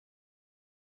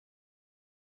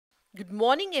Good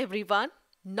morning everyone.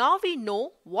 Now we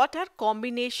know what are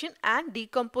combination and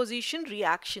decomposition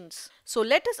reactions. So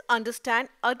let us understand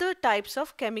other types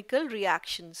of chemical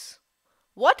reactions.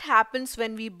 What happens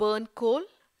when we burn coal?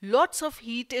 Lots of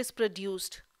heat is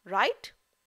produced, right?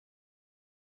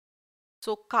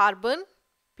 So carbon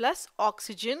plus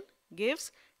oxygen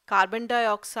gives carbon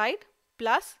dioxide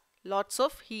plus lots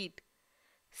of heat.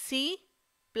 C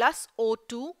plus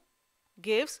O2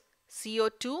 gives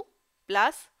CO2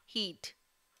 plus heat.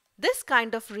 This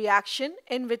kind of reaction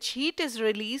in which heat is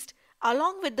released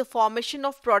along with the formation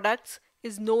of products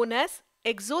is known as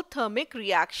exothermic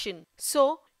reaction.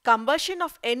 So, combustion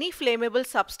of any flammable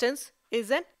substance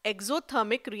is an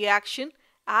exothermic reaction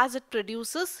as it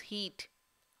produces heat.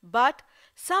 But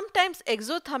sometimes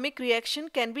exothermic reaction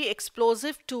can be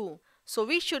explosive too, so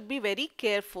we should be very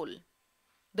careful.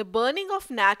 The burning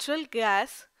of natural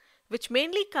gas, which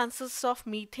mainly consists of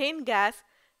methane gas,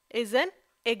 is an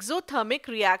exothermic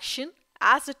reaction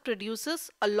as it produces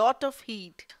a lot of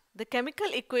heat. The chemical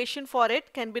equation for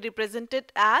it can be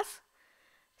represented as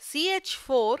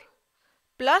CH4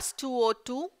 plus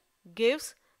 2O2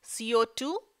 gives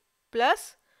CO2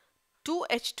 plus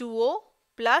 2H2O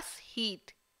plus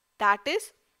heat. That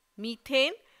is,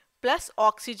 methane plus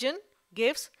oxygen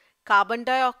gives carbon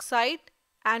dioxide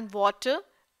and water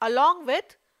along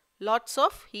with lots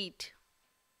of heat.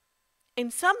 In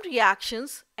some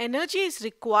reactions, energy is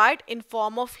required in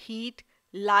form of heat,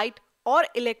 light or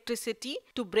electricity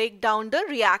to break down the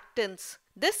reactants.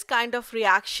 This kind of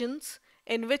reactions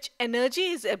in which energy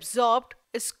is absorbed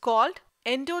is called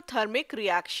endothermic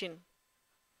reaction.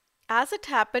 As it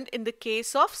happened in the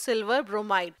case of silver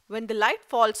bromide, when the light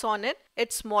falls on it,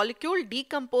 its molecule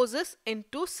decomposes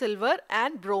into silver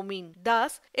and bromine.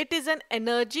 Thus, it is an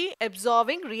energy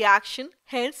absorbing reaction,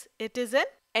 hence it is an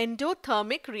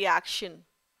endothermic reaction.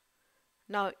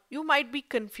 Now, you might be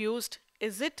confused,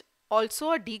 is it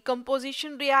also a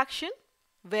decomposition reaction?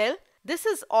 Well, this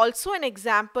is also an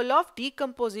example of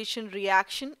decomposition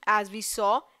reaction as we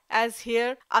saw, as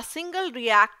here a single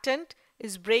reactant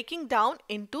is breaking down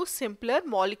into simpler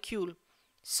molecule.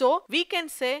 So we can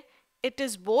say it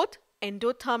is both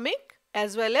endothermic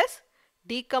as well as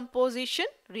decomposition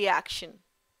reaction.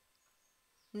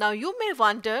 Now you may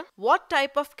wonder what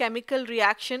type of chemical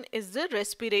reaction is the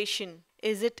respiration.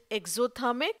 Is it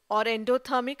exothermic or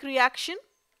endothermic reaction?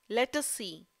 Let us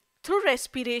see. Through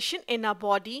respiration in our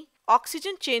body,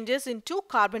 oxygen changes into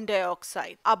carbon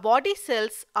dioxide. Our body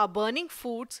cells are burning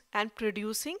foods and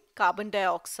producing carbon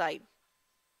dioxide.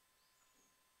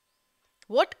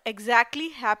 What exactly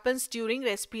happens during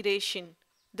respiration?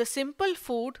 The simple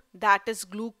food, that is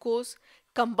glucose,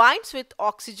 combines with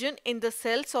oxygen in the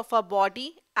cells of our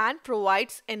body and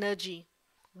provides energy.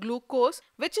 Glucose,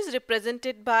 which is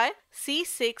represented by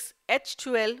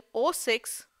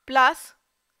C6H12O6 plus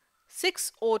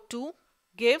 6O2,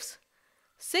 gives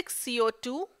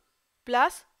 6CO2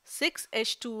 plus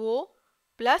 6H2O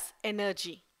plus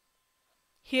energy.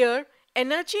 Here,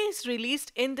 energy is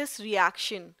released in this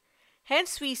reaction.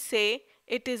 Hence, we say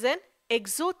it is an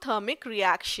exothermic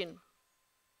reaction.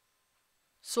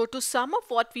 So, to sum up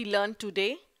what we learned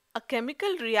today, a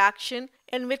chemical reaction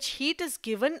in which heat is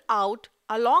given out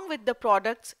along with the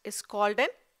products is called an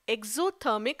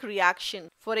exothermic reaction.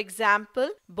 For example,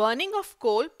 burning of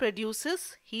coal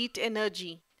produces heat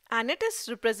energy and it is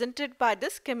represented by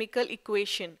this chemical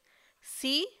equation.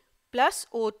 C plus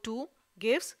O2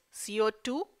 gives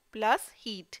CO2 plus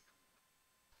heat.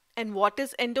 And what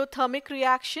is endothermic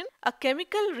reaction? A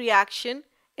chemical reaction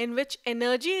in which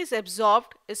energy is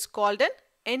absorbed is called an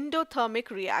endothermic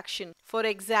reaction. For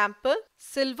example,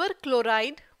 silver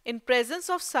chloride in presence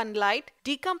of sunlight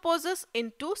decomposes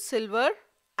into silver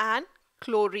and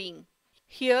chlorine.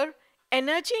 Here,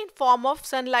 energy in form of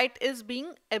sunlight is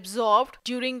being absorbed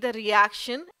during the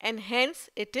reaction and hence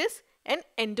it is an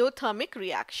endothermic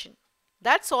reaction.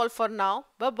 That's all for now.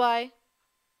 Bye-bye.